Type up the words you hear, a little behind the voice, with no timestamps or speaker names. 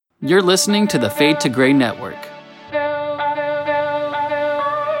You're listening to the Fade to Gray Network.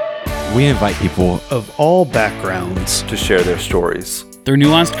 We invite people of all backgrounds to share their stories through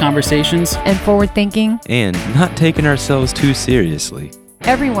nuanced conversations and forward thinking and not taking ourselves too seriously.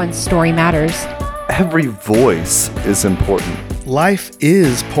 Everyone's story matters. Every voice is important. Life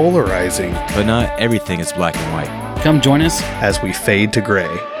is polarizing, but not everything is black and white. Come join us as we fade to gray.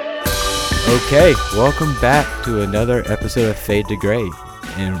 Okay, welcome back to another episode of Fade to Gray.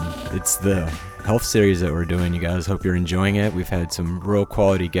 And it's the health series that we're doing, you guys. Hope you're enjoying it. We've had some real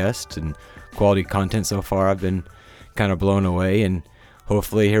quality guests and quality content so far. I've been kind of blown away, and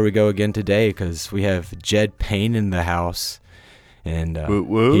hopefully here we go again today because we have Jed Payne in the house. And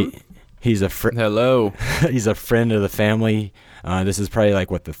he's a Hello. He's a friend of the family. This is probably like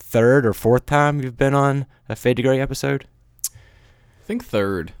the third or fourth time you've been on a Fade to Gray episode? I think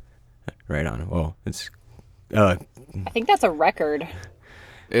third. Right on. Well, it's I think that's a record.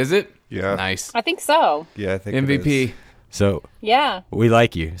 Is it? Yeah. Nice. I think so. Yeah, I think MVP. So yeah, we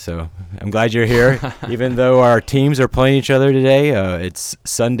like you. So I'm glad you're here. Even though our teams are playing each other today, it's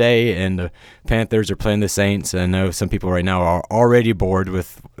Sunday and the Panthers are playing the Saints. I know some people right now are already bored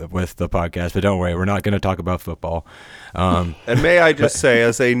with the podcast, but don't worry, we're not going to talk about football. And may I just say,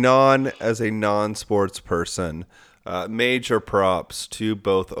 as a non-sports person, major props to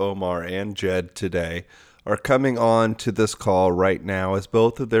both Omar and Jed today. Are coming on to this call right now as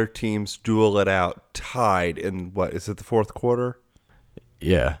both of their teams duel it out, tied in, what, is it the fourth quarter?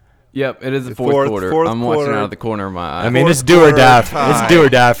 Yeah. Yep, it is the fourth quarter. I'm watching out of the corner of my eye. I mean, it's do or die. It's do or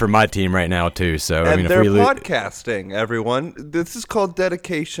die for my team right now, too. So, and I mean, they're if we podcasting, everyone. This is called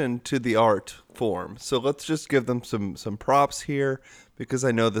dedication to the art form. So let's just give them some props here because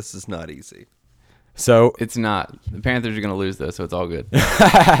I know this is not easy. So it's not. The Panthers are going to lose, though, so it's all good.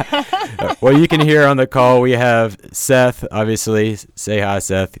 Well, you can hear on the call we have Seth, obviously. Say hi,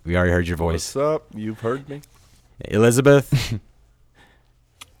 Seth. We already heard your voice. What's up? You've heard me. Elizabeth.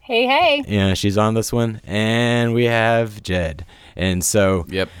 Hey. Yeah, she's on this one. And we have Jed. And so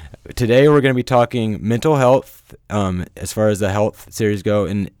yep. Today we're going to be talking mental health as far as the health series go,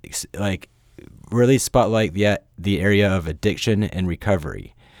 and really spotlight the area of addiction and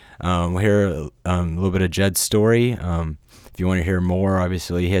recovery. We'll hear a little bit of Jed's story. If you want to hear more,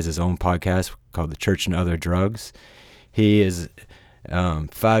 obviously, he has his own podcast called The Church and Other Drugs. He is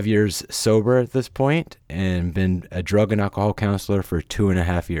 5 years sober at this point and been a drug and alcohol counselor for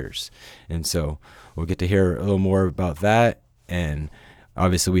 2.5 years. And so we'll get to hear a little more about that. And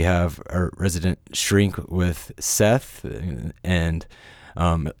obviously, we have our resident shrink with Seth and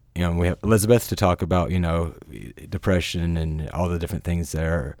we have Elizabeth to talk about, depression and all the different things that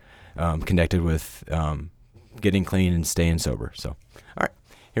are connected with getting clean and staying sober. So, all right,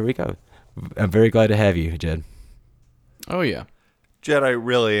 here we go. I'm very glad to have you, Jed. Oh, yeah. Jed, I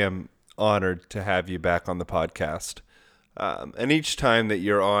really am honored to have you back on the podcast. And each time that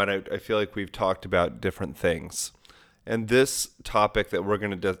you're on, I feel like we've talked about different things. And this topic that we're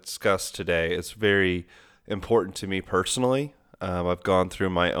going to discuss today is very important to me personally. I've gone through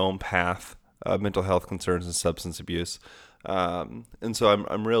my own path of mental health concerns and substance abuse. And so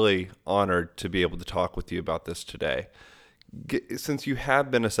I'm really honored to be able to talk with you about this today. Since you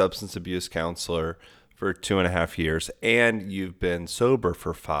have been a substance abuse counselor for 2.5 years and you've been sober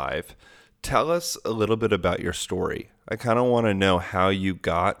for 5, tell us a little bit about your story. I kind of want to know how you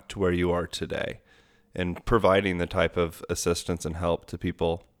got to where you are today and providing the type of assistance and help to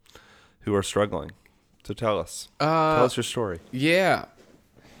people who are struggling. So tell us your story. Yeah.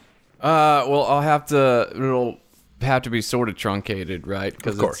 Well, it'll have to be sort of truncated, right?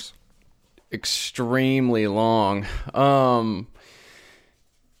 Of course. It's extremely long.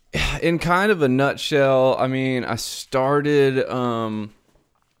 In kind of a nutshell, I mean, I started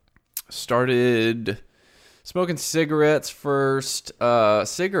smoking cigarettes first.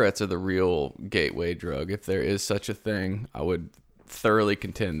 Cigarettes are the real gateway drug, if there is such a thing. I would thoroughly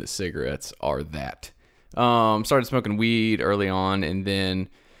contend that cigarettes are that. Started smoking weed early on, and then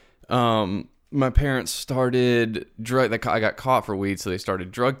my parents started I got caught for weed, so they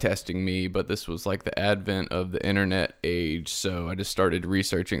started drug testing me, but this was like the advent of the internet age, so I just started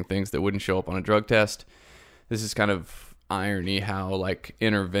researching things that wouldn't show up on a drug test. This is kind of irony how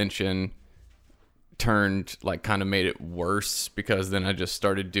intervention turned kind of made it worse, because then I just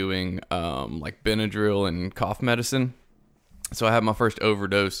started doing Benadryl and cough medicine. So I had my first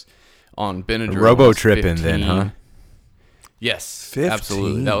overdose on Benadryl. Robo tripping then, huh? Yes, 15?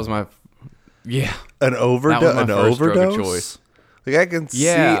 Absolutely. That was my an overdose drug of choice. I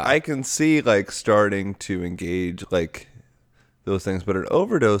can see starting to engage those things, but an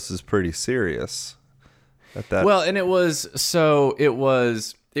overdose is pretty serious at that. Well, and it was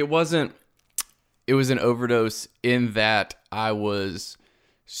it was an overdose in that I was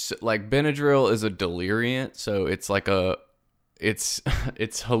like, Benadryl is a deliriant, so it's like it's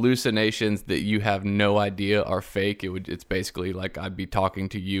hallucinations that you have no idea are fake. It's basically like I'd be talking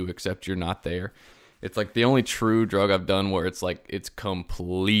to you except you're not there. It's like the only true drug I've done where it's like it's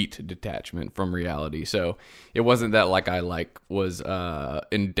complete detachment from reality. So it wasn't that like I like was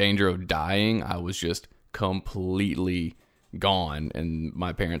in danger of dying. I was just completely gone, and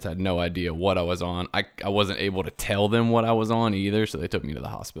my parents had no idea what I was on. I wasn't able to tell them what I was on either, so they took me to the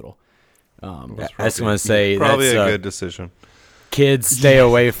hospital. I just want to say Probably that's a good decision. Kids, stay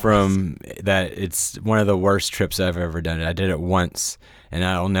away from that. It's one of the worst trips I've ever done. I did it once, and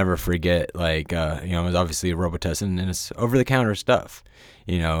I'll never forget. Like, it was obviously a Robitussin, and it's over-the-counter stuff,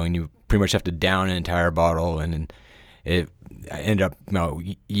 and you pretty much have to down an entire bottle, and I ended up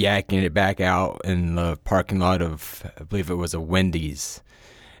yakking it back out in the parking lot of, I believe it was a Wendy's,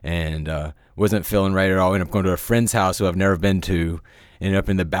 and wasn't feeling right at all. Ended up going to a friend's house who I've never been to. Ended up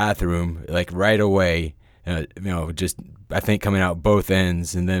in the bathroom like right away. Just I think coming out both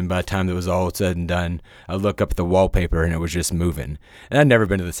ends, and then by the time it was all said and done, I look up at the wallpaper and it was just moving. And I'd never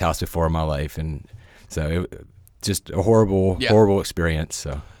been to this house before in my life, and so it just a horrible experience.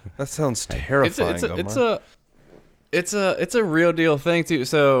 So That sounds terrifying. It's a real deal thing too.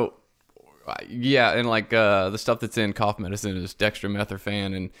 So yeah, and like the stuff that's in cough medicine is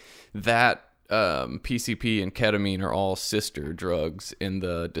dextromethorphan, and that PCP and ketamine are all sister drugs in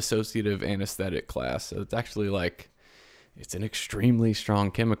the dissociative anesthetic class. So it's actually like, it's an extremely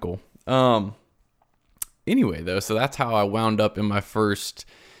strong chemical. Anyway, though, so that's how I wound up in my first,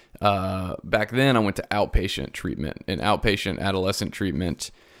 back then I went to outpatient treatment, and outpatient adolescent treatment,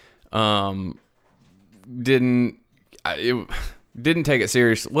 didn't take it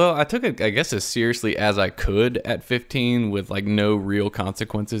serious. Well, I took it, I guess, as seriously as I could at 15 with like no real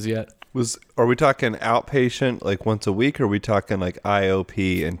consequences yet. Are we talking outpatient like once a week, or are we talking like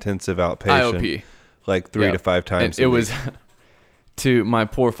IOP, intensive outpatient? IOP. Like 3 to 5 times and a week? It was, to my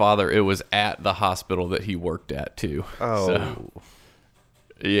poor father, it was at the hospital that he worked at too. Oh. So,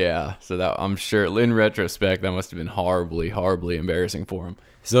 yeah. So that, I'm sure in retrospect, that must have been horribly, horribly embarrassing for him.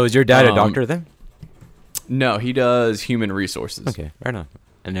 is your dad a doctor then? No, he does human resources. Okay, right on.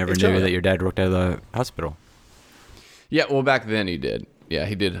 I never knew that your dad worked at the hospital. Yeah, well, back then he did. Yeah,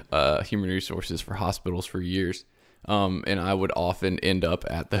 he did human resources for hospitals for years. And I would often end up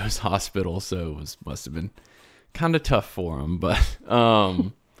at those hospitals, so it must have been kind of tough for him. But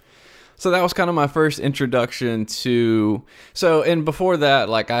so that was kind of my first introduction to. So, and before that,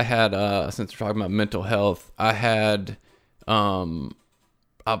 like I had, since we're talking about mental health, I've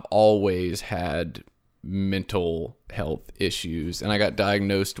always had mental health issues, and I got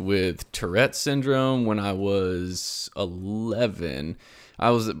diagnosed with Tourette's syndrome when I was 11.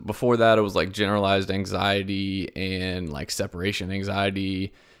 Before that, it was like generalized anxiety and like separation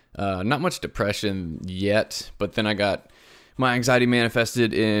anxiety. Not much depression yet, but then my anxiety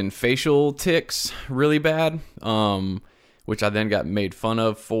manifested in facial tics really bad, which I then got made fun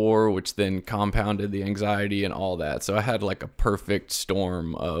of for, which then compounded the anxiety and all that. So I had like a perfect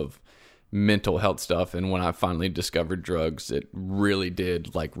storm of mental health stuff. And when I finally discovered drugs, it really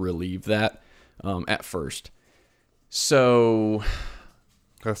did like relieve that at first. So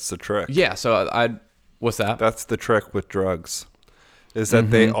That's the trick. yeah, so what's that? That's the trick with drugs, is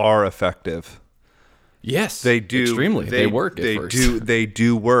that they are effective. Yes, They do. extremely. They work at first. They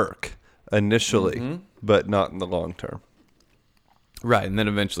do work initially, but not in the long term. Right, and then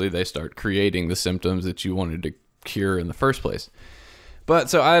eventually they start creating the symptoms that you wanted to cure in the first place.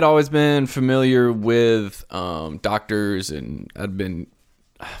 But so I had always been familiar with doctors, and I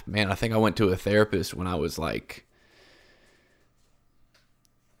think I went to a therapist when I was like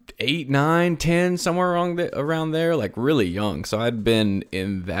 8, 9, 10, somewhere around there, like really young. So I'd been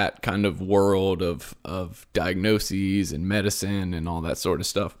in that kind of world of diagnoses and medicine and all that sort of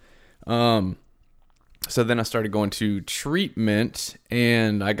stuff. So then I started going to treatment,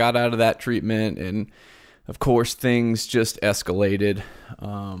 and I got out of that treatment, and of course things just escalated.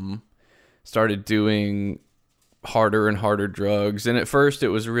 Started doing harder and harder drugs, and at first it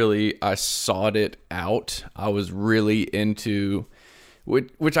was really, I sought it out. I was really into,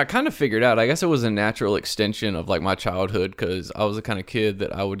 which I kind of figured out. I guess it was a natural extension of like my childhood, because I was the kind of kid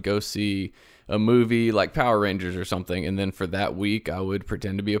that I would go see a movie like Power Rangers or something, and then for that week I would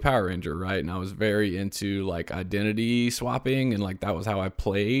pretend to be a Power Ranger, right? And I was very into like identity swapping, and like that was how I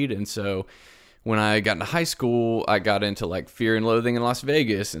played. And so when I got into high school, I got into like Fear and Loathing in Las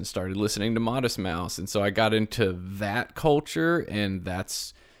Vegas and started listening to Modest Mouse. And so I got into that culture, and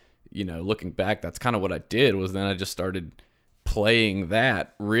that's, looking back, that's kind of what I did. Was then I just started playing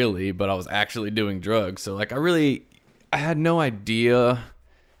that really, but I was actually doing drugs. So like I had no idea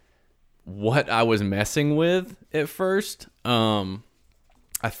what I was messing with at first.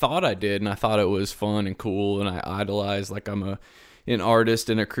 I thought I did, and I thought it was fun and cool, and I idolized, like I'm an artist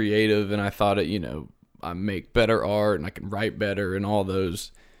and a creative, and I thought it, I make better art and I can write better and all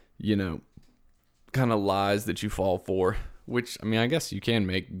those, kind of lies that you fall for, which, I mean, I guess you can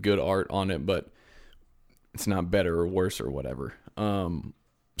make good art on it, but it's not better or worse or whatever.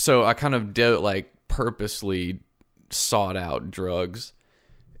 So I kind of purposely sought out drugs,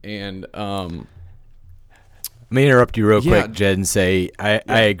 and Let me interrupt you real quick, Jed, and say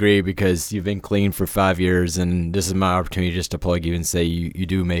I agree, because you've been clean for 5 years, and this is my opportunity just to plug you and say you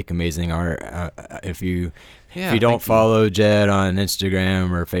do make amazing art. If you don't follow Jed on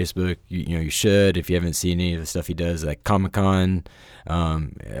Instagram or Facebook, you should. If you haven't seen any of the stuff he does, like Comic-Con, a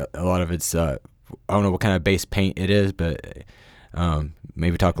lot of it's I don't know what kind of base paint it is, but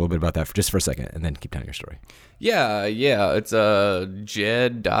maybe talk a little bit about that for a second, and then keep telling your story. Yeah, it's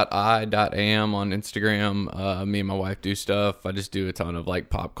jed.i.am on Instagram. Me and my wife do stuff. I just do a ton of like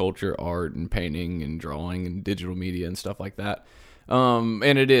pop culture art and painting and drawing and digital media and stuff like that. And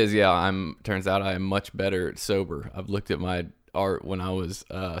it is, turns out I am much better at sober. I've looked at my art when I was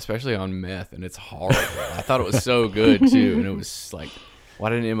especially on meth, and it's horrible. I thought it was so good too, and it was like, why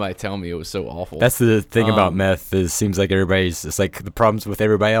didn't anybody tell me it was so awful? That's the thing about meth. It seems like it's like the problems with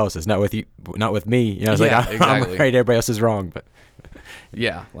everybody else. It's not with you, not with me. It's like I'm exactly. right, everybody else is wrong. But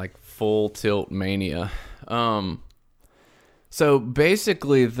yeah, like full tilt mania. So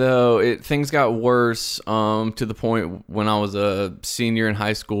basically, though, things got worse to the point when I was a senior in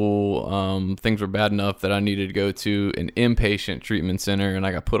high school. Things were bad enough that I needed to go to an inpatient treatment center, and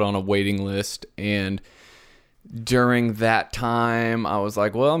I got put on a waiting list. And during that time, I was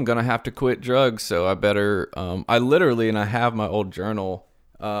like, well, I'm going to have to quit drugs, so I better, I literally, and I have my old journal,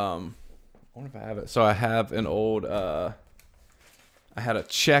 I wonder if I have it. So I have an old, I had a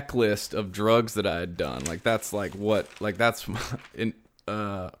checklist of drugs that I had done. Like, that's like what, like, that's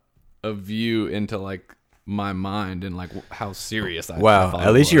a view into like my mind and like how serious I thought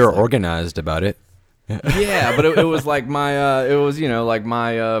at least you're like, organized about it. Yeah, but it was like my like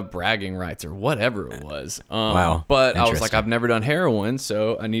my bragging rights or whatever it was. Wow. But I was like, I've never done heroin,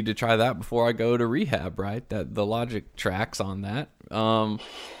 so I need to try that before I go to rehab, right? That the logic tracks on that.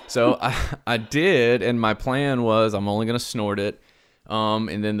 So I did, and my plan was I'm only gonna snort it.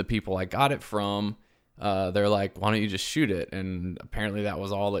 And then the people I got it from, they're like, why don't you just shoot it? And apparently that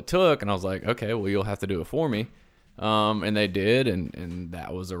was all it took. And I was like, okay, well, you'll have to do it for me. And they did, and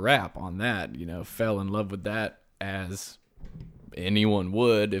that was a wrap on that. Fell in love with that, as anyone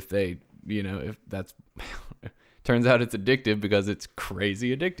would if they, if that's turns out it's addictive, because it's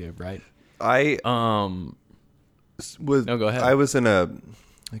crazy addictive, right? Go ahead. I was in a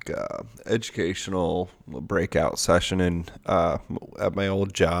educational breakout session at my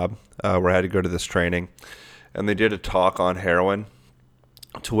old job where I had to go to this training, and they did a talk on heroin,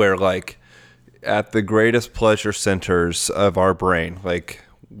 to where like, at the greatest pleasure centers of our brain, like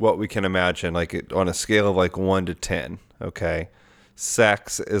what we can imagine, like on a scale of like 1 to 10, okay,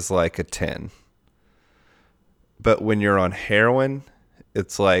 sex is like a 10. But when you're on heroin,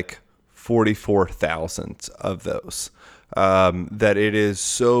 it's like 44,000 of those. That it is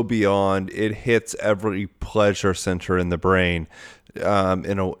so beyond, it hits every pleasure center in the brain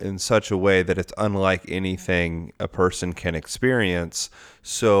in such a way that it's unlike anything a person can experience.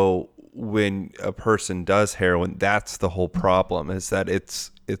 So when a person does heroin, that's the whole problem, is that it's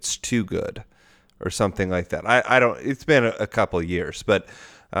too good or something like that. I don't, it's been a couple of years, but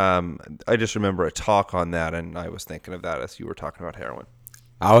I just remember a talk on that, and I was thinking of that as you were talking about heroin.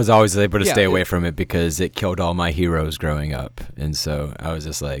 I was always able to stay away from it because it killed all my heroes growing up, and so I was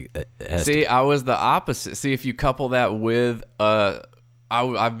just like, I was the opposite. See, if you couple that with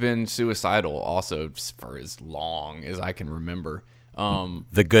I've been suicidal also for as long as I can remember.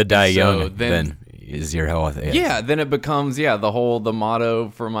 The good die young then is your health. Yes. Yeah, then it becomes, the motto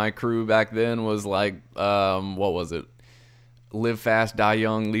for my crew back then was like, what was it? Live fast, die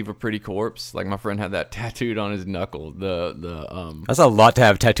young, leave a pretty corpse. Like my friend had that tattooed on his knuckle. That's a lot to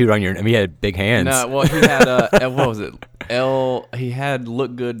have tattooed on your. I mean, he had big hands. No, well, he had what was it? He had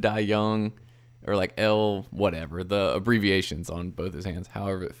look good, die young, or like L whatever. The abbreviations on both his hands,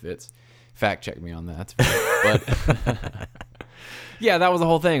 however it fits. Fact check me on that. But yeah, that was the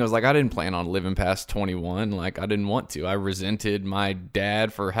whole thing. I was like, I didn't plan on living past 21. Like, I didn't want to. I resented my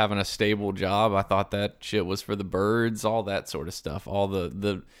dad for having a stable job. I thought that shit was for the birds, all that sort of stuff, all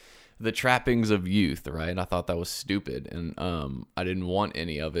the trappings of youth, right? I thought that was stupid, and I didn't want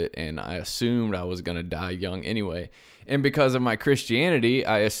any of it, and I assumed I was going to die young anyway. And because of my Christianity,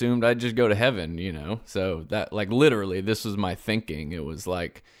 I assumed I'd just go to heaven, you know? So that, like, literally, this was my thinking. It was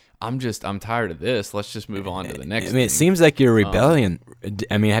like, I'm tired of this. Let's just move on to the next I mean, thing. it seems like you're rebellion.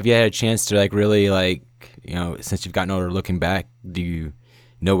 I mean, have you had a chance to, like, really, like, you know, since you've gotten older, looking back, do you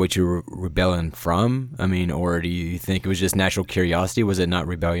know what you're rebelling from? I mean, or do you think it was just natural curiosity? Was it not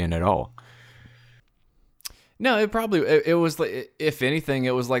rebellion at all? No, it was like, if anything,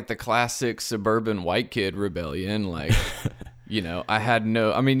 it was like the classic suburban white kid rebellion. Like, you know, I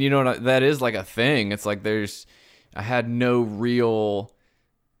mean, you know, that is like a thing. It's like I had no real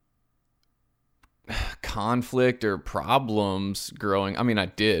conflict or problems growing. I mean, I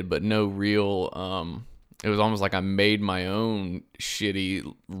did, but no real, it was almost like I made my own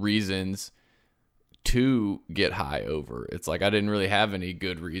shitty reasons to get high over. It's like I didn't really have any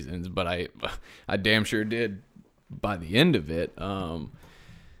good reasons, but I damn sure did by the end of it.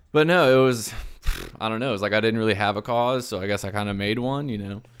 But no, it was, I don't know. It was like I didn't really have a cause, so I guess I kind of made one, you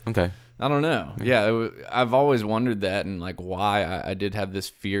know? Okay. I don't know. Yeah, I've always wondered that, and like why I did have this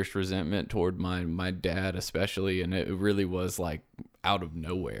fierce resentment toward my dad especially, and it really was like out of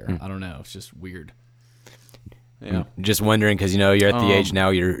nowhere. I don't know. It's just weird. Yeah. Just wondering because, you know, you're at the age now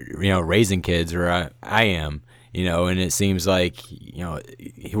you're, you know, raising kids, or I am, you know, and it seems like, you know,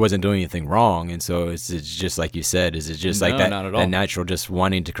 he wasn't doing anything wrong. And so it's just like you said, is it just like that, not at all. that natural just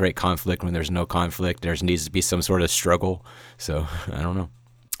wanting to create conflict when there's no conflict? There needs to be some sort of struggle. So I don't know.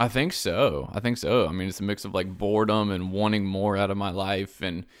 I think so. I mean, it's a mix of like boredom and wanting more out of my life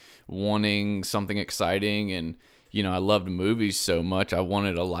and wanting something exciting. And, you know, I loved movies so much. I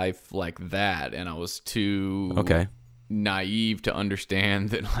wanted a life like that. And I was too naive to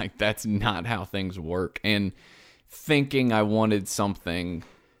understand that, like, that's not how things work. And thinking I wanted something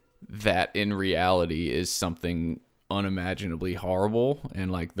that in reality is something unimaginably horrible.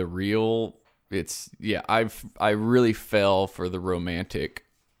 And like the real, I really fell for the romantic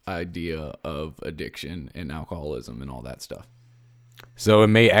idea of addiction and alcoholism and all that stuff. So it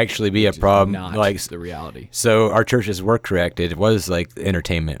may actually be a problem, not like the reality. So our churches were correct. It was like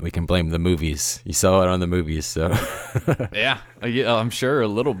entertainment. We can blame the movies. You saw it on the movies, so yeah, I'm sure a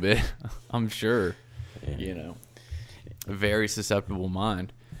little bit. I'm sure, you know, a very susceptible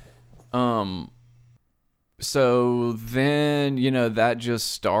mind. So then, you know, that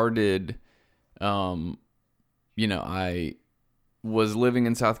just started. You know, I was living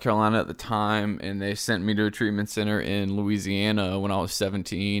in South Carolina at the time, and they sent me to a treatment center in Louisiana when I was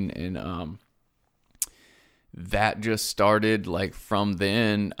 17, and that just started, like, from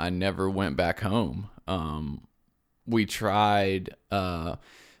then. I never went back home. We tried,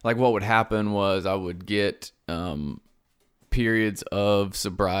 like, what would happen was I would get periods of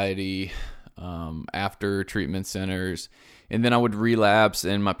sobriety after treatment centers, and then I would relapse,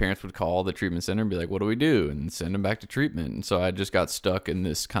 and my parents would call the treatment center and be like, what do we do? And send them back to treatment. And so I just got stuck in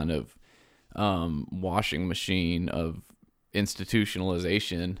this kind of washing machine of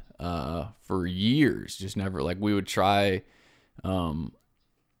institutionalization for years. Just never, like, we would try,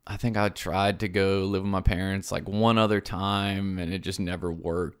 I think I tried to go live with my parents like one other time, and it just never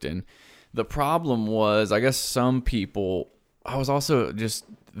worked. And the problem was, I guess some people, I was also just,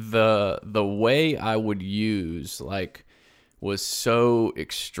 the way I would use, like, was so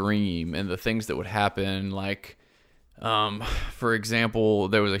extreme, and the things that would happen, like, for example,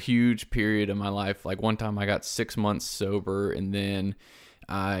 there was a huge period in my life, like one time I got 6 months sober, and then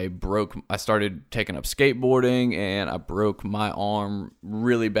I started taking up skateboarding, and I broke my arm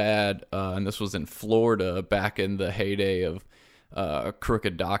really bad, and this was in Florida back in the heyday of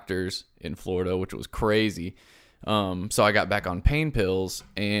crooked doctors in Florida, which was crazy. So I got back on pain pills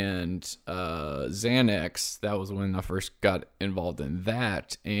and Xanax. That was when I first got involved in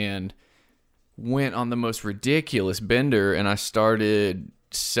that, and went on the most ridiculous bender, and I started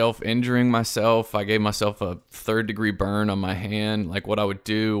self-injuring myself. I gave myself a 3rd-degree burn on my hand. Like, what I would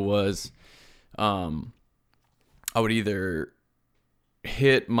do was I would either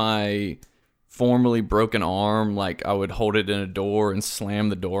hit my formerly broken arm, like I would hold it in a door and slam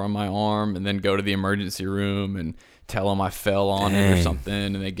the door on my arm, and then go to the emergency room and tell them I fell on it or something,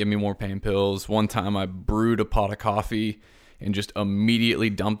 and they give me more pain pills. One time I brewed a pot of coffee and just immediately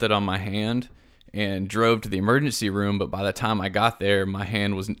dumped it on my hand and drove to the emergency room, but by the time I got there, my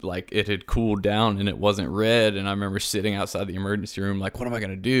hand was like, it had cooled down and it wasn't red. And I remember sitting outside the emergency room like, what am I going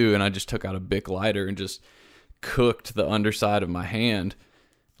to do? And I just took out a Bic lighter and just cooked the underside of my hand,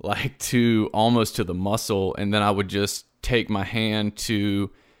 like, to almost to the muscle. And then I would just take my hand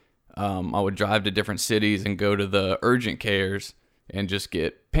to, I would drive to different cities and go to the urgent cares and just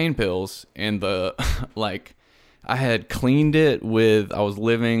get pain pills. And the, like, I had cleaned it with, I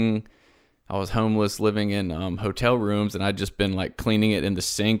I was homeless, living in hotel rooms, and I'd just been like cleaning it in the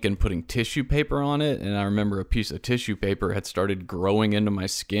sink and putting tissue paper on it. And I remember a piece of tissue paper had started growing into my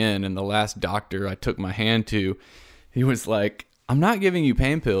skin. And the last doctor I took my hand to, he was like, "I'm not giving you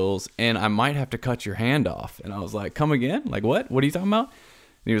pain pills, and I might have to cut your hand off." And I was like, "Come again? Like what? What are you talking about?"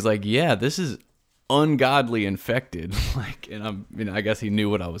 And he was like, "Yeah, this is ungodly infected." Like, and I guess he knew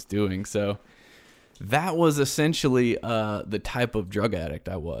what I was doing. So that was essentially the type of drug addict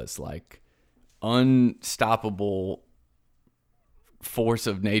I was, like unstoppable force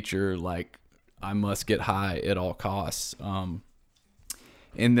of nature. Like, I must get high at all costs. And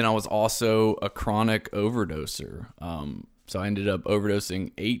then I was also a chronic overdoser. So I ended up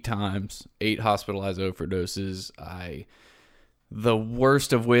overdosing 8 times, 8 hospitalized overdoses. The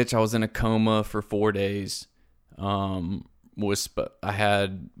worst of which, I was in a coma for 4 days. I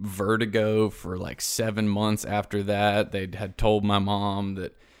had vertigo for like 7 months after that. They had told my mom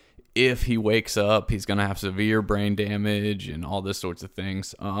that if he wakes up, he's going to have severe brain damage and all this sorts of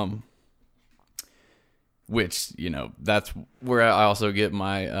things. Which, that's where I also get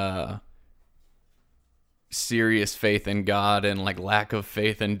my serious faith in God and like lack of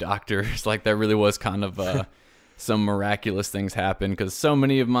faith in doctors. Like, there really was kind of some miraculous things happen, because so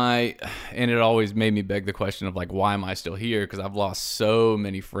many of and it always made me beg the question of like, why am I still here? Because I've lost so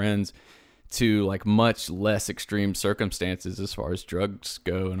many friends to like much less extreme circumstances as far as drugs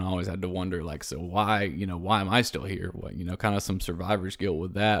go, and I always had to wonder, like, so why am I still here? What, kind of some survivor's guilt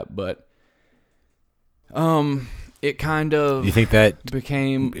with that. But it kind of, you think that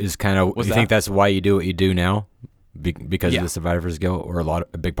became is kind of, you think that's why you do what you do now? Because of the survivor's guilt, or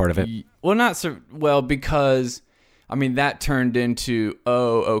a big part of it? Well, because that turned into,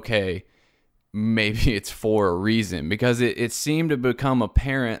 okay, maybe it's for a reason, because it seemed to become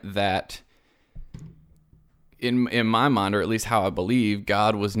apparent that in my mind, or at least how I believe,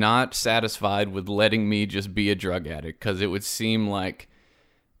 God was not satisfied with letting me just be a drug addict, because it would seem like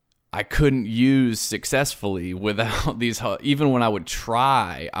I couldn't use successfully without these. Even when I would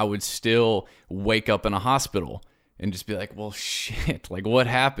try, I would still wake up in a hospital and just be like, well, shit, like what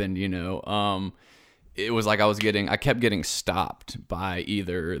happened? It was like I kept getting stopped by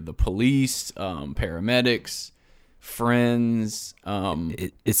either the police, paramedics, friends.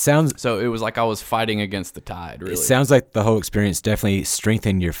 It sounds, so it was like I was fighting against the tide, really. It sounds like the whole experience definitely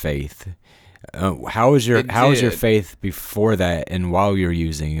strengthened your faith. How was your faith before that and while you were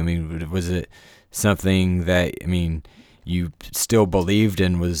using? Was it something that you still believed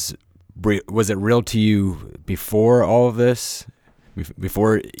in? Was it real to you before all of this?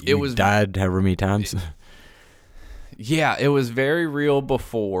 Before you died however many times? Yeah, it was very real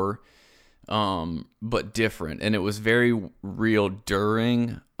before, but different. And it was very real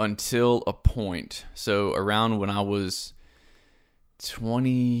during, until a point. So around when I was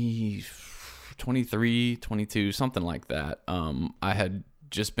 23, 22, something like that, I had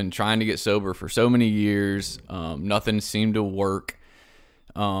just been trying to get sober for so many years. Nothing seemed to work.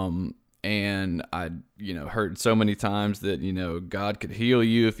 And I, heard so many times that, God could heal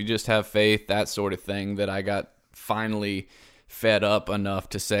you if you just have faith, that sort of thing, that I got finally fed up enough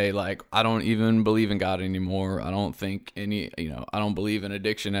to say, like, I don't even believe in God anymore. I don't think I don't believe in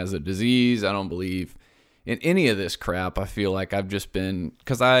addiction as a disease. I don't believe in any of this crap. I feel like I've just been,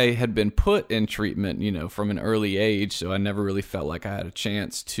 because I had been put in treatment, from an early age. So I never really felt like I had a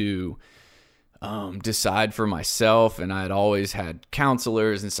chance to decide for myself, and I had always had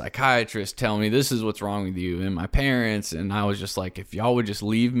counselors and psychiatrists tell me this is what's wrong with you, and my parents, and I was just like, if y'all would just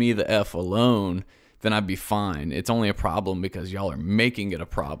leave me the F alone, then I'd be fine. It's only a problem because y'all are making it a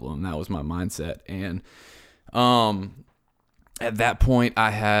problem. That was my mindset. And at that point, I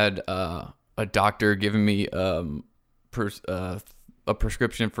had a doctor giving me a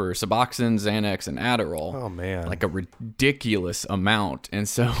prescription for Suboxone, Xanax, and Adderall. Oh, man. Like a ridiculous amount. And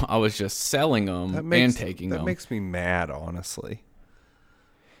so I was just selling them and taking them. That makes me mad, honestly.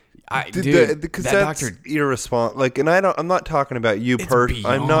 Because that's doctor, irresponsible. Like, and I'm not talking about you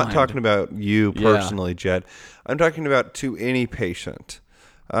I'm not talking about you personally, Jed. I'm talking about to any patient.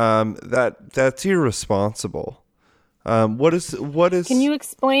 That's irresponsible. What is? Can you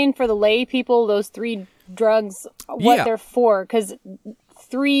explain for the lay people those 3 drugs, what they're for? Because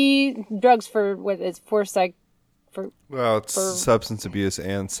 3 drugs for what is for psych. It's substance abuse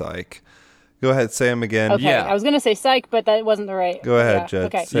and psych. Go ahead, say them again. Okay, I was gonna say psych, but that wasn't the right. Go ahead, Jed.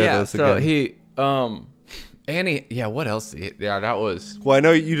 Okay. Say those again. What else? That was. Well, I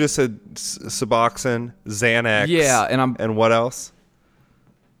know you just said Suboxone, Xanax. Yeah, and what else?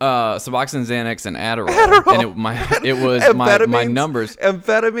 Suboxone, Xanax, and Adderall. And it was my numbers.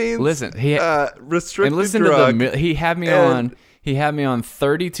 Amphetamines. Listen, restricted and listen drug, to he had me on. He had me on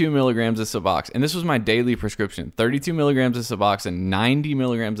 32 milligrams of Suboxone, and this was my daily prescription: 32 milligrams of Suboxone, 90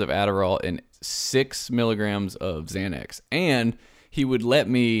 milligrams of Adderall, and 6 milligrams of Xanax. And he would let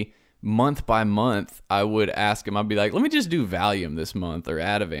me, month by month, I would ask him, I'd be like, let me just do Valium this month or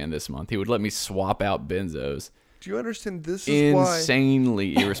Ativan this month. He would let me swap out benzos. Do you understand? This is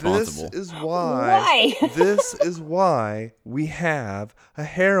insanely irresponsible. This is why. This is why we have a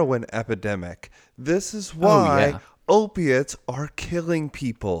heroin epidemic. This is why opiates are killing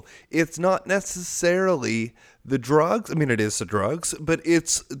people. It's not necessarily the drugs. I mean, it is the drugs, but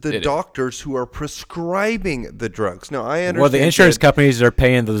it's the doctors who are prescribing the drugs. Now, I understand. Well, the insurance companies are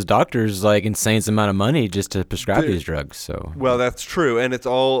paying those doctors like insane amount of money just to prescribe these drugs. So, well, that's true, and it's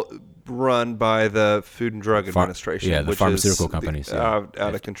all run by the Food and Drug Administration. Yeah, the pharmaceutical companies. Out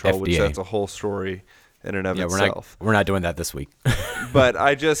of control, FDA. which that's a whole story in and of itself. We're not doing that this week. But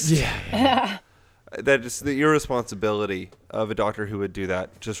I just that is the irresponsibility of a doctor who would do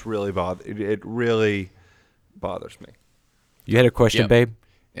that. Just really it really bothers me. You had a question, babe?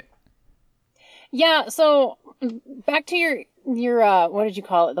 Yeah. So back to your what did you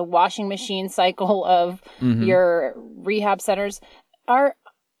call it? The washing machine cycle of your rehab centers.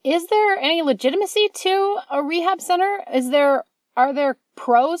 Is there any legitimacy to a rehab center? Are there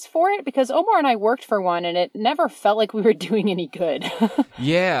pros for it? Because Omar and I worked for one, and it never felt like we were doing any good.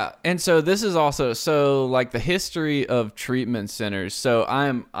 Yeah, and so this is also like the history of treatment centers. So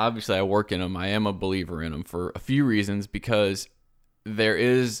I work in them. I am a believer in them for a few reasons, because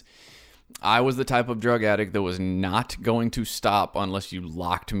I was the type of drug addict that was not going to stop unless you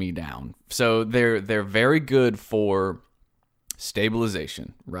locked me down. So they're very good for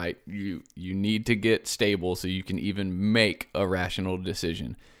stabilization, right? You need to get stable so you can even make a rational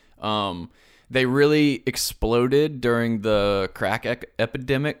decision. They really exploded during the crack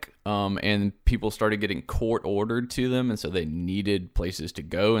epidemic, and people started getting court ordered to them, and so they needed places to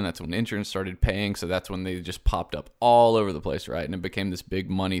go, and that's when insurance started paying. So that's when they just popped up all over the place, right? And it became this big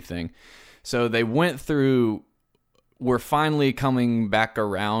money thing. So they went through. We're finally coming back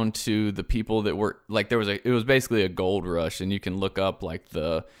around to the people that were like, it was basically a gold rush, and you can look up like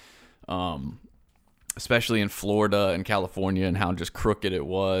the, especially in Florida and California, and how just crooked it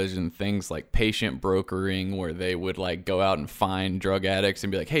was, and things like patient brokering, where they would like go out and find drug addicts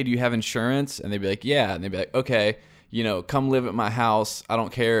and be like, hey, do you have insurance? And they'd be like, yeah. And they'd be like, okay, come live at my house. I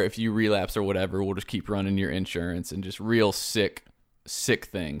don't care if you relapse or whatever. We'll just keep running your insurance, and just real sick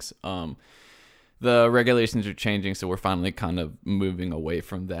things. The regulations are changing, so we're finally kind of moving away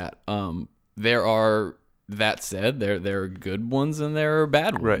from that. That said, there are good ones and there are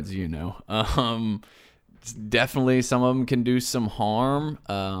bad ones, Definitely some of them can do some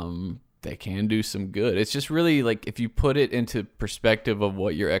harm. They can do some good. It's just really like, if you put it into perspective of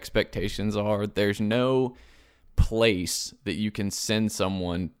what your expectations are, there's no place that you can send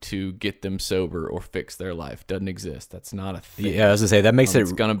someone to get them sober or fix their life. Doesn't exist. That's not a thing. Yeah, I was gonna say that makes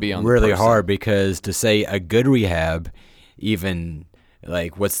it gonna be on really hard, because to say a good rehab, even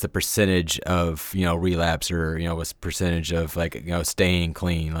like what's the percentage of relapse, or what's the percentage of like staying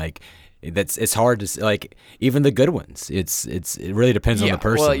clean, like it's hard to like, even the good ones. It really depends on the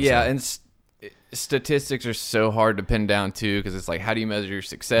person. Well, yeah, and statistics are so hard to pin down too, because it's like, how do you measure your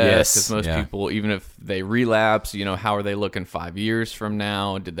success? Because most people, even if they relapse, how are they looking 5 years from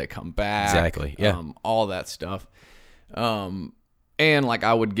now? Did they come back? Exactly. Yeah. All that stuff. And like,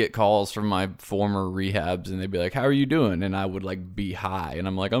 I would get calls from my former rehabs, and they'd be like, how are you doing? And I would like be high, and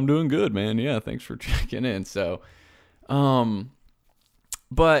I'm like, I'm doing good, man. Yeah, thanks for checking in. So,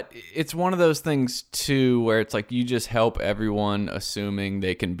 but it's one of those things too, where it's like, you just help everyone assuming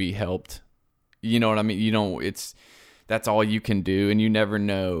they can be helped. You know what I mean? That's all you can do, and you never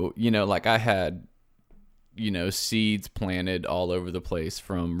know. Like I had, seeds planted all over the place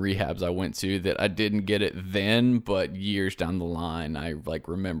from rehabs I went to that I didn't get it then, but years down the line, I like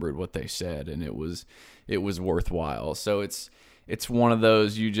remembered what they said, and it was worthwhile. So it's one of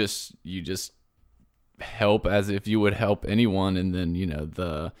those, you just help as if you would help anyone, and then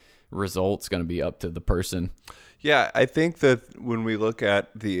the result's going to be up to the person. Yeah, I think that when we look at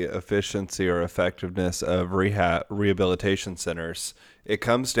the efficiency or effectiveness of rehabilitation centers, it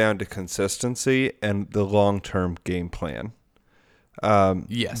comes down to consistency and the long-term game plan.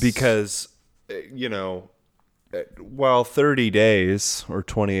 Yes. Because, while 30 days or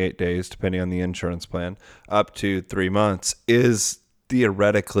 28 days, depending on the insurance plan, up to 3 months is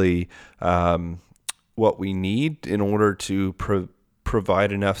theoretically what we need in order to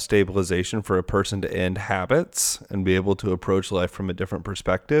provide enough stabilization for a person to end habits and be able to approach life from a different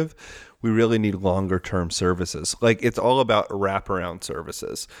perspective, we really need longer term services. Like, it's all about wraparound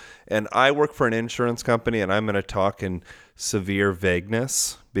services. And I work for an insurance company, and I'm going to talk in severe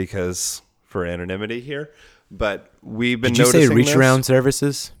vagueness because for anonymity here. But we've been Did you say noticing reach this. around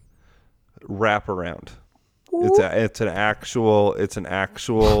services? Wraparound. It's an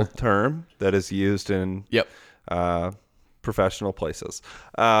actual term that is used in Yep. professional places.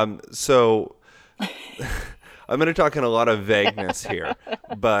 So I'm going to talk in a lot of vagueness here,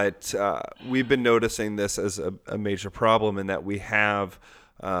 but we've been noticing this as a major problem in that we have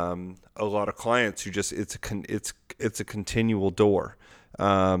a lot of clients who just it's a continual door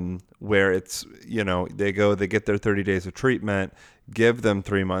where it's, you know, they get their 30 days of treatment, give them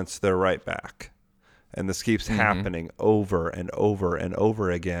 3 months, they're right back. And this keeps happening over and over and over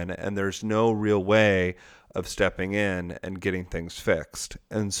again. And there's no real way of stepping in and getting things fixed.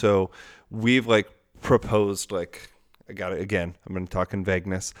 And so we've proposed, I'm going to talk in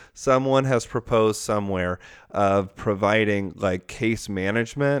vagueness. Someone has proposed somewhere of providing case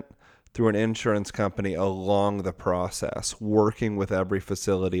management through an insurance company along the process, working with every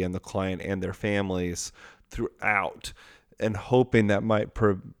facility and the client and their families throughout, and hoping that might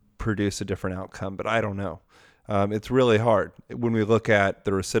produce a different outcome. But I don't know. It's really hard when we look at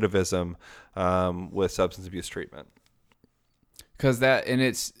the recidivism with substance abuse treatment. Because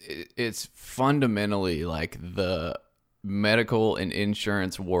it's fundamentally the medical and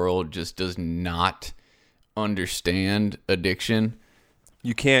insurance world just does not understand addiction.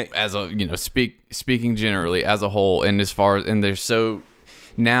 You can't, as a speaking generally as a whole, and there's so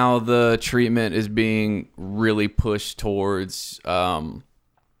now the treatment is being really pushed towards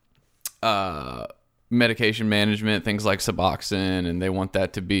medication management, things like Suboxone, and they want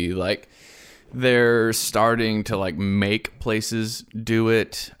that to be they're starting to make places do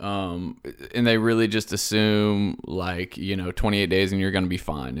it, and they really just assume 28 days and you're going to be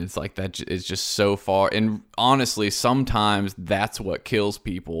fine. It's that is just so far. And honestly, sometimes that's what kills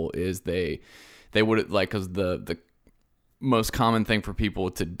people is they would because the most common thing for people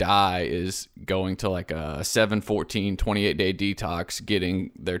to die is going to a 7, 14, 28 day detox,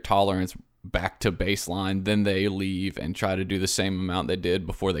 getting their tolerance back to baseline, then they leave and try to do the same amount they did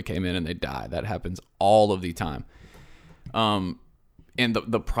before they came in and they die. That happens all of the time. And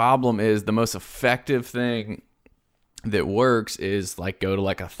the problem is the most effective thing that works is go to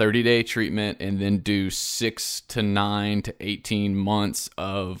a 30-day treatment and then do 6 to 9 to 18 months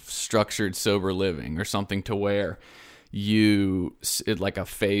of structured sober living or something, to where it's a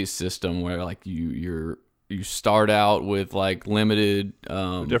phase system where you start out with limited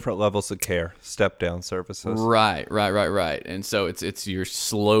different levels of care, step down services. Right. And so it's you're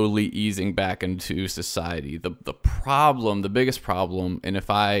slowly easing back into society. The biggest problem, and if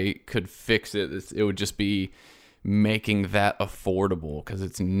I could fix it, it would just be making that affordable, because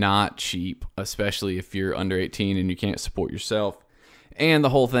it's not cheap, especially if you're under 18 and you can't support yourself. And the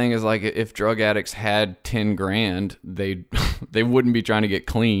whole thing is if drug addicts had 10 grand, they wouldn't be trying to get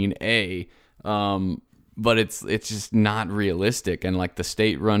clean, but it's just not realistic. And the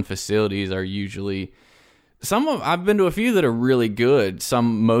state-run facilities are usually I've been to a few that are really good.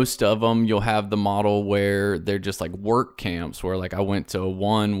 Most of them, you'll have the model where they're just work camps, where I went to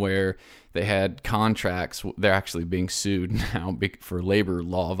one where they had contracts. They're actually being sued now for labor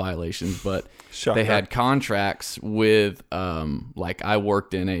law violations, but they had contracts with, I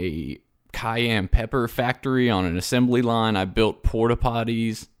worked in a cayenne pepper factory on an assembly line. I built porta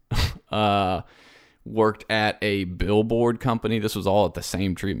potties, worked at a billboard company. This was all at the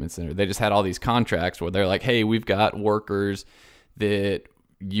same treatment center. They just had all these contracts where they're hey, we've got workers that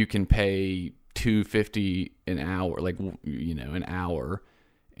you can pay $2.50 an hour, an hour,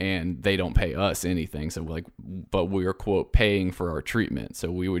 and they don't pay us anything. So but we're quote paying for our treatment.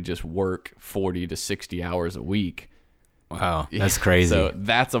 So we would just work 40 to 60 hours a week. Wow, that's crazy. So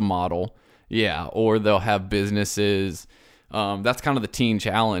that's a model. Yeah. Or they'll have businesses. That's kind of the Teen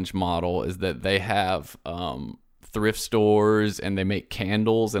Challenge model, is that they have thrift stores and they make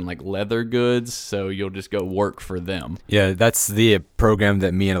candles and leather goods. So you'll just go work for them. Yeah, that's the program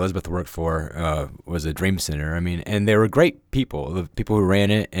that me and Elizabeth worked for, was a Dream Center. And they were great people, the people who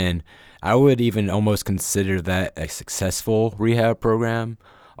ran it. And I would even almost consider that a successful rehab program.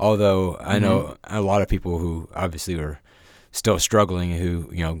 Although I know a lot of people who obviously were still struggling, who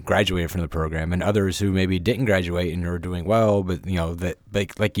graduated from the program, and others who maybe didn't graduate and are doing well, but that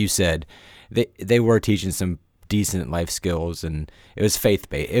like you said, they were teaching some decent life skills, and it was faith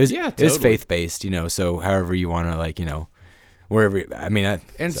based. It was faith based, so however you want to wherever.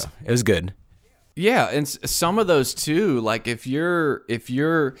 So it was good. Yeah, and some of those too, like if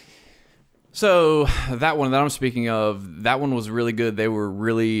you're so that one that I'm speaking of, that one was really good. They were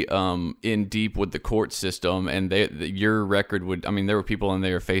really in deep with the court system, and your record would, I mean, there were people in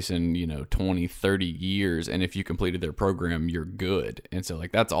there facing, 20, 30 years, and if you completed their program, you're good. And so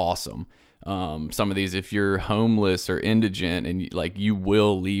like that's awesome. Some of these, if you're homeless or indigent, and like you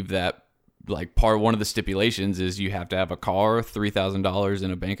will leave that, like one of the stipulations is you have to have a car, $3,000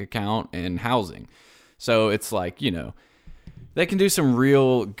 in a bank account, and housing. So it's like, they can do some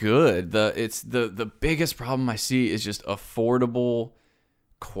real good. The biggest problem I see is just affordable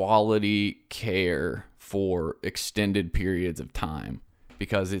quality care for extended periods of time,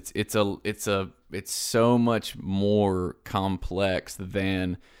 because it's so much more complex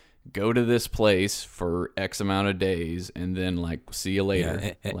than go to this place for X amount of days and then like see you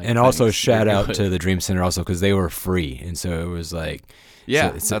later. Yeah, like, and also thanks, shout you're out good. to the Dream Center also, because they were free, and so it was like,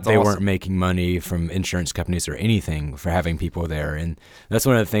 Yeah, so that's they weren't awesome. making money from insurance companies or anything for having people there. And that's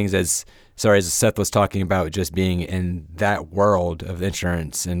one of the things, as Seth was talking about, just being in that world of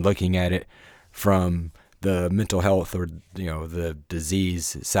insurance and looking at it from the mental health or the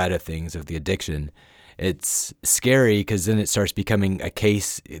disease side of things, of the addiction. It's scary because then it starts becoming a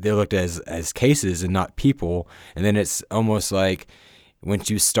case. They're looked at as cases and not people. And then it's almost like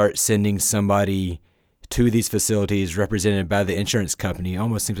once you start sending somebody to these facilities represented by the insurance company, it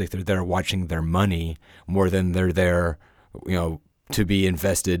almost seems like they're there watching their money more than they're there, to be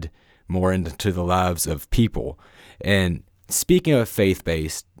invested more into the lives of people. And speaking of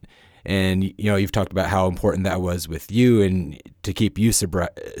faith-based, and you've talked about how important that was with you and to keep you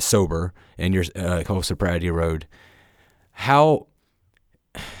sober in your whole sobriety road. How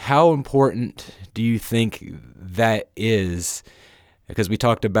important do you think that is? Because we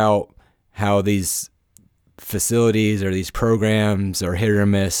talked about how these facilities or these programs are hit or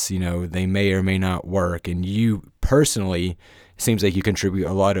miss. They may or may not work, and you personally, it seems like you contribute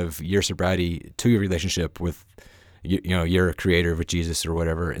a lot of your sobriety to your relationship with your creator, with Jesus or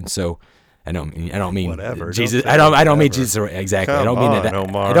whatever. And so I don't mean Whatever. Jesus. Don't I say don't mean whatever. Jesus exactly. I Come don't mean on, it.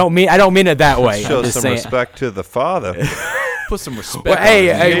 Omar. I don't mean it that way. Show I'm just some saying. respect to the Father. Put some respect. Well, on hey,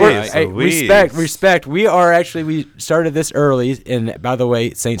 it, hey, right? respect. We started this early, and by the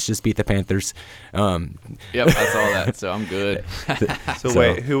way, Saints just beat the Panthers. Yep, I saw that, so I'm good. So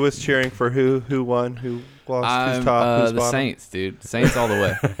wait, who was cheering for who? Who won? Who lost? Who's I'm top? Who's the bottom? Saints, dude. Saints all the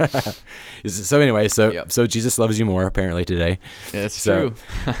way. So anyway, Yep. so Jesus loves you more apparently today. Yeah, it's So-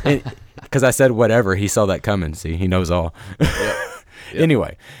 true. Because I said whatever, he saw that coming. See, he knows all. Yep.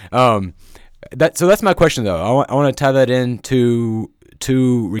 Anyway, that's my question though. I want to tie that into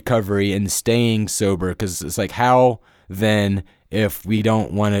recovery and staying sober, because it's like, how then, if we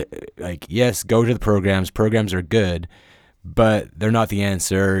don't want to, like, yes, go to the programs are good, but they're not the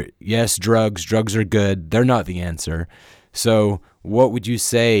answer. Yes, drugs are good, they're not the answer. So what would you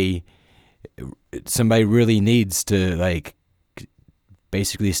say somebody really needs to, like,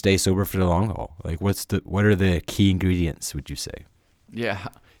 basically stay sober for the long haul? Like, what are the key ingredients, would you say? Yeah.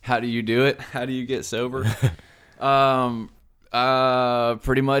 How do you do it? How do you get sober?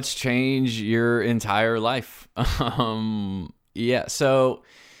 Pretty much change your entire life. Yeah. So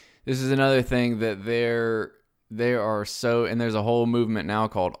this is another thing that there are and there's a whole movement now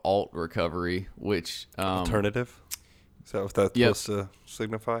called alt recovery, which Alternative. Is that what that's Yep. supposed to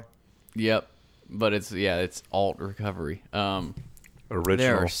signify? Yep. But it's alt recovery. There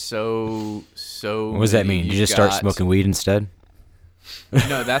Original. are so What does that mean? You just start smoking weed instead?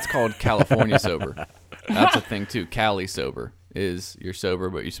 No, that's called California sober. That's a thing too. Cali sober is you're sober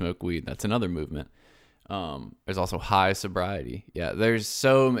but you smoke weed. That's another movement. There's also high sobriety. Yeah, there's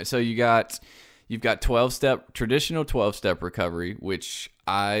so you've got 12-step traditional 12-step recovery, which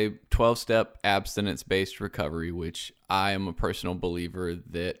 12-step abstinence-based recovery, which I am a personal believer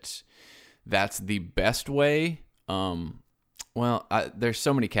that's the best way. There's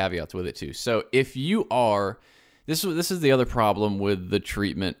so many caveats with it too. So if you are, this is the other problem with the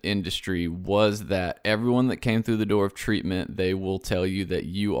treatment industry, was that everyone that came through the door of treatment, they will tell you that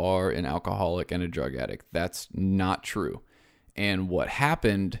you are an alcoholic and a drug addict. That's not true. And what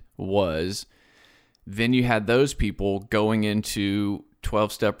happened was, then you had those people going into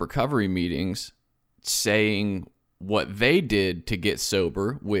 12-step recovery meetings saying what they did to get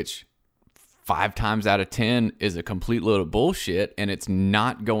sober, which 5 times out of 10 is a complete load of bullshit, and it's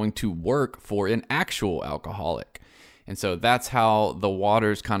not going to work for an actual alcoholic. And so that's how the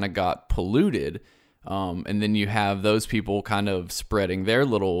waters kind of got polluted. And then you have those people kind of spreading their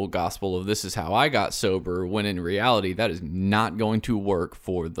little gospel of, this is how I got sober, when in reality that is not going to work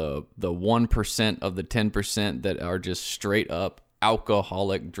for the 1% of the 10% that are just straight up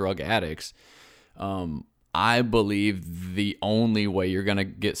alcoholic drug addicts. I believe the only way you're going to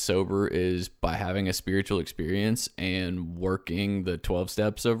get sober is by having a spiritual experience and working the 12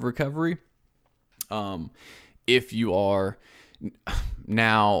 steps of recovery. If you are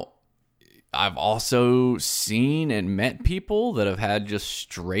now, I've also seen and met people that have had just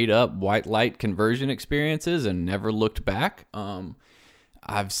straight up white light conversion experiences and never looked back.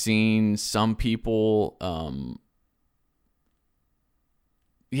 I've seen some people,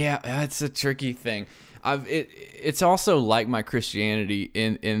 yeah, it's a tricky thing. It's also like my Christianity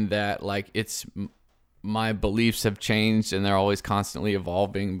in that, like, it's my beliefs have changed and they're always constantly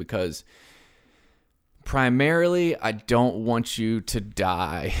evolving, because primarily I don't want you to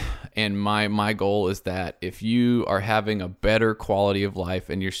die, and my goal is that if you are having a better quality of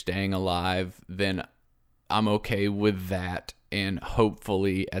life and you're staying alive, then I'm okay with that, and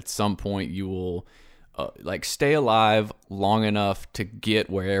hopefully at some point you will stay alive long enough to get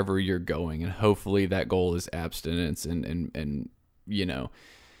wherever you're going, and hopefully that goal is abstinence, and you know,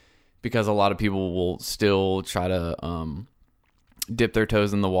 because a lot of people will still try to dip their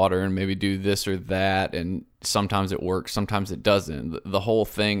toes in the water and maybe do this or that, and sometimes it works, sometimes it doesn't. The whole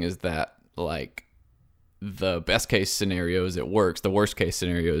thing is that, like, the best case scenario is it works, the worst case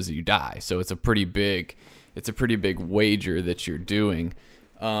scenario is you die. So it's a pretty big wager that you're doing.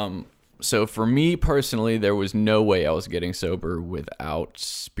 So for me personally, there was no way I was getting sober without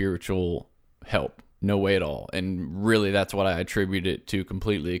spiritual help. No way at all. And really, that's what I attribute it to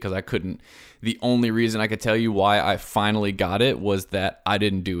completely, because I couldn't. The only reason I could tell you why I finally got it was that I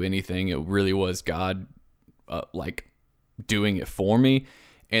didn't do anything. It really was God, doing it for me.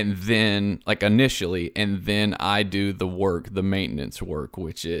 And then, initially, and then I do the work, the maintenance work,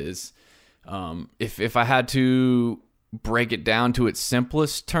 which is, if I had to break it down to its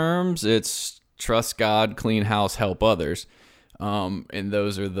simplest terms, it's trust God, clean house, help others. And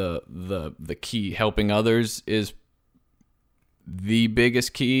those are the key. Helping others is the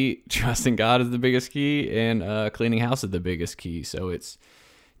biggest key. Trusting God is the biggest key, and cleaning house is the biggest key. So it's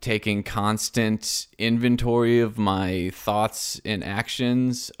taking constant inventory of my thoughts and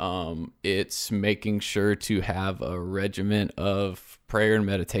actions. It's making sure to have a regimen of prayer and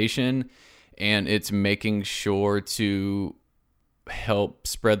meditation, and it's making sure to help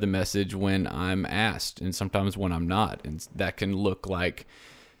spread the message when I'm asked, and sometimes when I'm not. And that can look like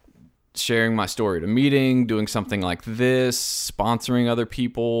sharing my story at a meeting, doing something like this, sponsoring other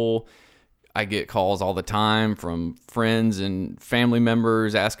people. I get calls all the time from friends and family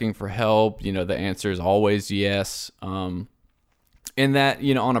members asking for help. You know, the answer is always yes. And that,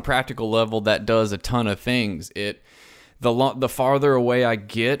 you know, on a practical level, that does a ton of things. The farther away I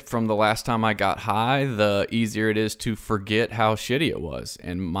get from the last time I got high, the easier it is to forget how shitty it was.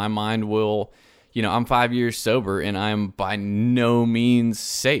 And my mind will, you know, I'm 5 years sober and I'm by no means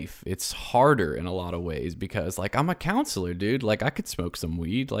safe. It's harder in a lot of ways because, like, I'm a counselor, dude. Like, I could smoke some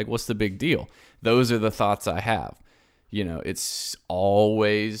weed. Like, what's the big deal? Those are the thoughts I have. You know, it's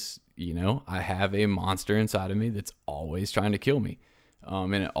always, you know, I have a monster inside of me that's always trying to kill me.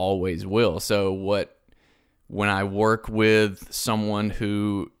 And it always will. So when I work with someone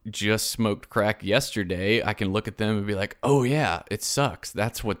who just smoked crack yesterday, I can look at them and be like, oh yeah, it sucks.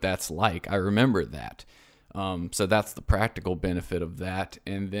 That's what that's like. I remember that. So that's the practical benefit of that.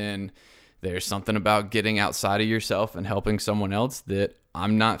 And then there's something about getting outside of yourself and helping someone else that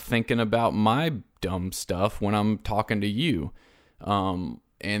I'm not thinking about my dumb stuff when I'm talking to you. And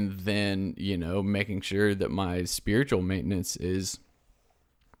then, you know, making sure that my spiritual maintenance is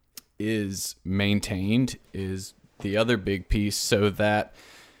maintained is the other big piece, so that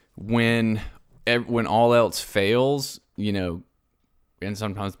when all else fails, you know, and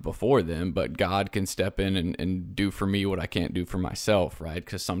sometimes before then, but God can step in and do for me what I can't do for myself, right?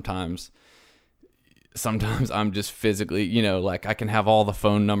 Because sometimes I'm just physically, you know, like, I can have all the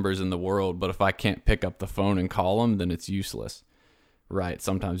phone numbers in the world, but if I can't pick up the phone and call them, then it's useless, right?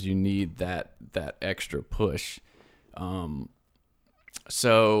 Sometimes you need that extra push.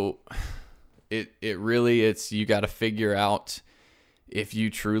 So it really, you got to figure out if you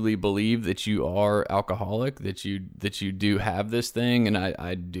truly believe that you are alcoholic, that you do have this thing. And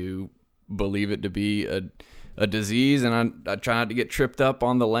I do believe it to be a disease, and I try not to get tripped up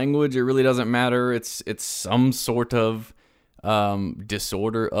on the language. It really doesn't matter. It's some sort of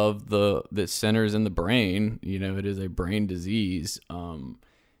disorder of that centers in the brain. You know, it is a brain disease.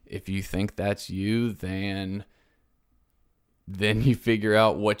 If you think that's you, then you figure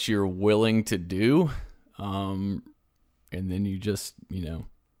out what you're willing to do, and then you just, you know,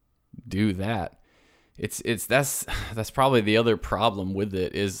 do that. That's probably the other problem with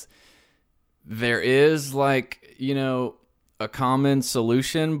it, is there is, like, you know, a common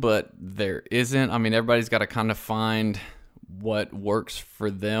solution, but there isn't. I mean, everybody's got to kind of find what works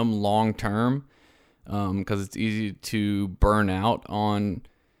for them long term, because it's easy to burn out on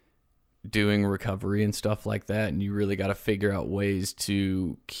doing recovery and stuff like that, and you really got to figure out ways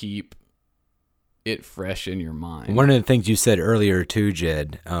to keep it fresh in your mind. One of the things you said earlier too,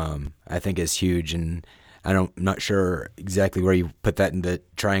 Jed, I think is huge, and I'm not sure exactly where you put that in the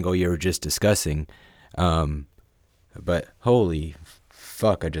triangle you were just discussing, but holy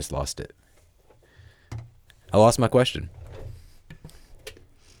fuck, I just lost it. I lost my question.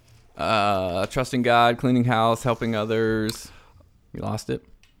 Trusting God, cleaning house, helping others. You lost it?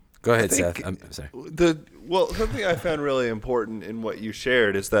 Go ahead, Seth. I'm sorry. Something I found really important in what you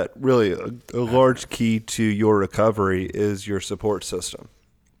shared is that really a large key to your recovery is your support system.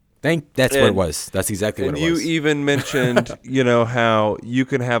 That's what it was. That's exactly what it was. And you even mentioned, how you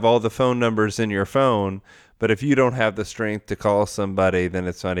can have all the phone numbers in your phone, but if you don't have the strength to call somebody, then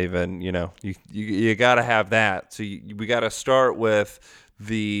it's not even, you got to have that. So we got to start with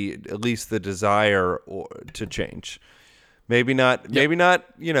at least the desire to change. Maybe not.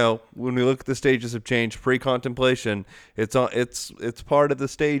 When we look at the stages of change, pre-contemplation, it's part of the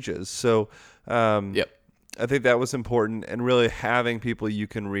stages. So, I think that was important, and really having people you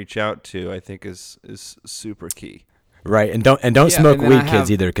can reach out to, I think, is super key. Right, and don't smoke weed, kids,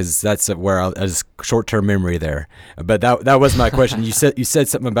 either, because that's where I was short-term memory there. But that was my question. You said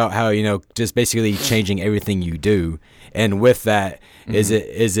something about how just basically changing everything you do, and with that, is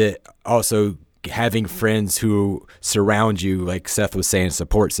it also having friends who surround you, like Seth was saying,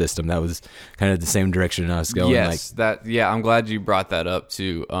 support system? That was kind of the same direction I was going. Yes, I'm glad you brought that up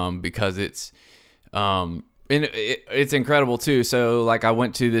too, because it's incredible too. So like, I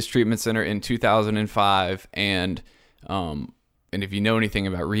went to this treatment center in 2005, and if you know anything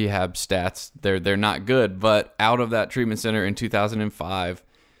about rehab stats, they're not good. But out of that treatment center in 2005,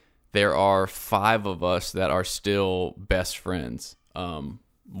 there are 5 of us that are still best friends.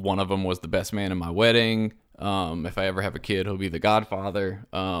 One of them was the best man in my wedding. If I ever have a kid, he'll be the godfather.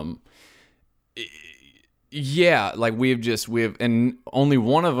 And only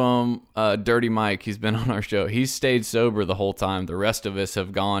one of them, Dirty Mike, he's been on our show. He's stayed sober the whole time. The rest of us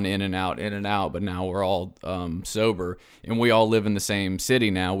have gone in and out, but now we're all sober, and we all live in the same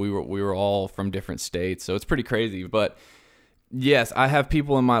city now. We were all from different states, so it's pretty crazy. But yes, I have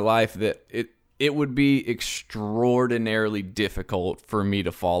people in my life that it would be extraordinarily difficult for me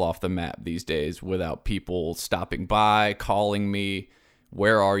to fall off the map these days without people stopping by, calling me,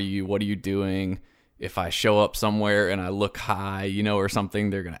 where are you? What are you doing? If I show up somewhere and I look high, or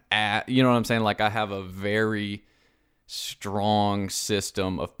something, they're going to add, you know what I'm saying? Like, I have a very strong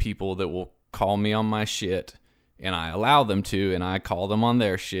system of people that will call me on my shit, and I allow them to, and I call them on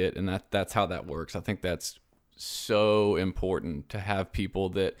their shit. And that's how that works. I think that's so important to have people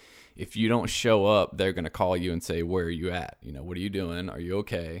that, if you don't show up, they're going to call you and say, where are you at? What are you doing? Are you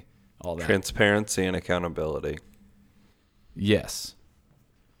okay? All that. Transparency and accountability. Yes.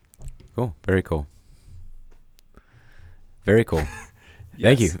 Cool. Very cool. Very cool.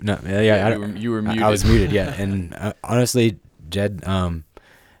 Thank you. No, you were muted. I was muted. Yeah, and honestly, Jed,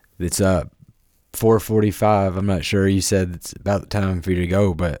 it's 4:45. I'm not sure. You said it's about the time for you to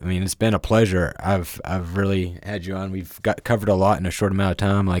go, but I mean, it's been a pleasure. I've really had you on. We've covered a lot in a short amount of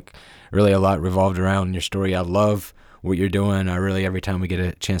time. Like, really, a lot revolved around your story. I love what you're doing. I really, every time we get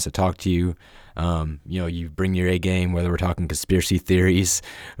a chance to talk to you, you bring your A game, whether we're talking conspiracy theories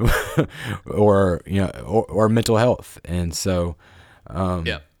or mental health. And so,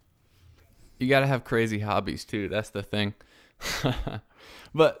 you got to have crazy hobbies too. That's the thing.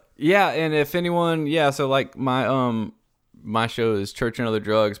 But yeah. And if anyone, so like my show is Church and Other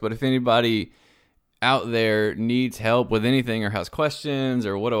Drugs, but if anybody out there needs help with anything or has questions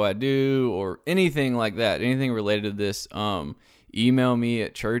or what do I do or anything like that, anything related to this, email me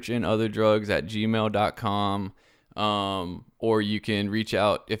at churchandotherdrugs@gmail.com. Or you can reach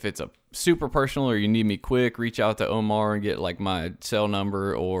out if it's a super personal or you need me quick, reach out to Omar and get like my cell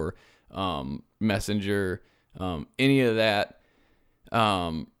number or messenger, any of that.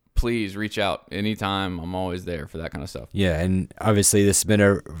 Please reach out anytime. I'm always there for that kind of stuff. Yeah, and obviously this has been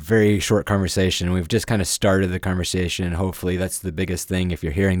a very short conversation. We've just kind of started the conversation. Hopefully that's the biggest thing. If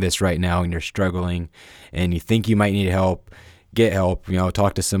you're hearing this right now and you're struggling and you think you might need help, get help.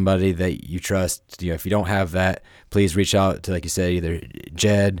 Talk to somebody that you trust. If you don't have that, please reach out to, like you said, either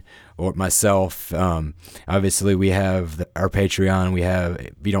Jed or myself. Obviously, we have our Patreon.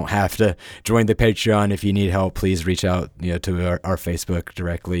 You don't have to join the Patreon if you need help. Please reach out, to our Facebook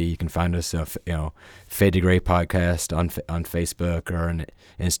directly. You can find us, Fade to Gray Podcast on Facebook or on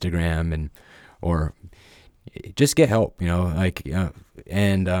Instagram, or just get help.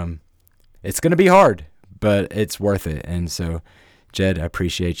 And it's gonna be hard, but it's worth it. And so, Jed, I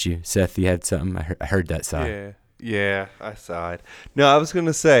appreciate you. Seth, you had something? I heard that sigh. Yeah, I sighed. No, I was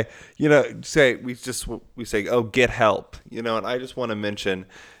gonna say, we say, oh, get help, and I just want to mention,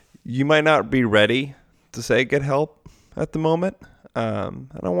 you might not be ready to say get help at the moment. I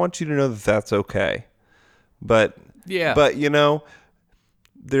don't want you to know that that's okay, but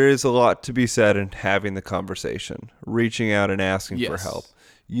there is a lot to be said in having the conversation, reaching out and asking for help.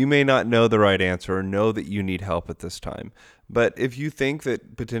 You may not know the right answer or know that you need help at this time. But if you think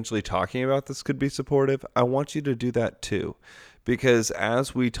that potentially talking about this could be supportive, I want you to do that too. Because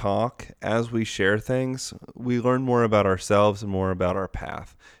as we talk, as we share things, we learn more about ourselves and more about our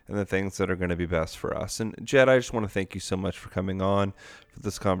path and the things that are going to be best for us. And Jed, I just want to thank you so much for coming on for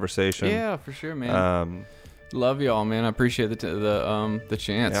this conversation. Yeah, for sure, man. Love y'all, man. I appreciate the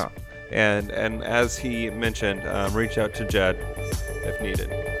chance. Yeah. And as he mentioned, reach out to Jed if needed.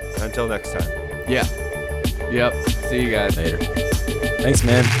 Until next time. Yeah. Yep. See you guys. Later. Thanks,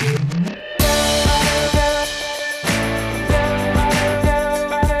 man.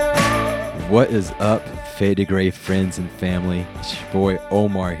 What is up, Fade to Gray friends and family? It's your boy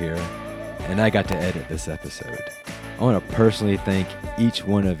Omar here, and I got to edit this episode. I want to personally thank each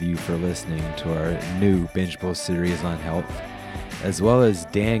one of you for listening to our new Bingeable series on health, as well as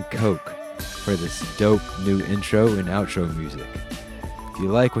Dan Koch for this dope new intro and outro music. If you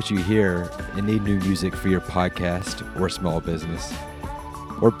like what you hear and need new music for your podcast or small business,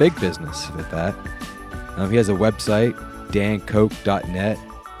 or big business at that, he has a website, dankoch.net.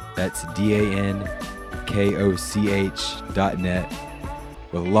 That's DANKOCH.net,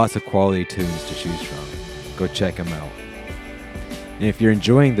 with lots of quality tunes to choose from. Go check him out. And if you're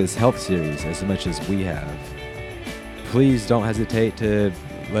enjoying this health series as much as we have, please don't hesitate to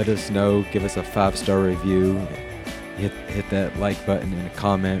let us know. Give us a 5-star review. Hit that like button and a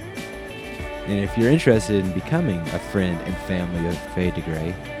comment. And if you're interested in becoming a friend and family of Fade to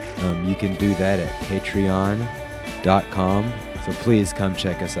Gray, you can do that at patreon.com. So please come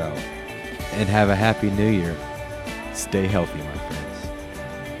check us out. And have a happy new year. Stay healthy, my friends.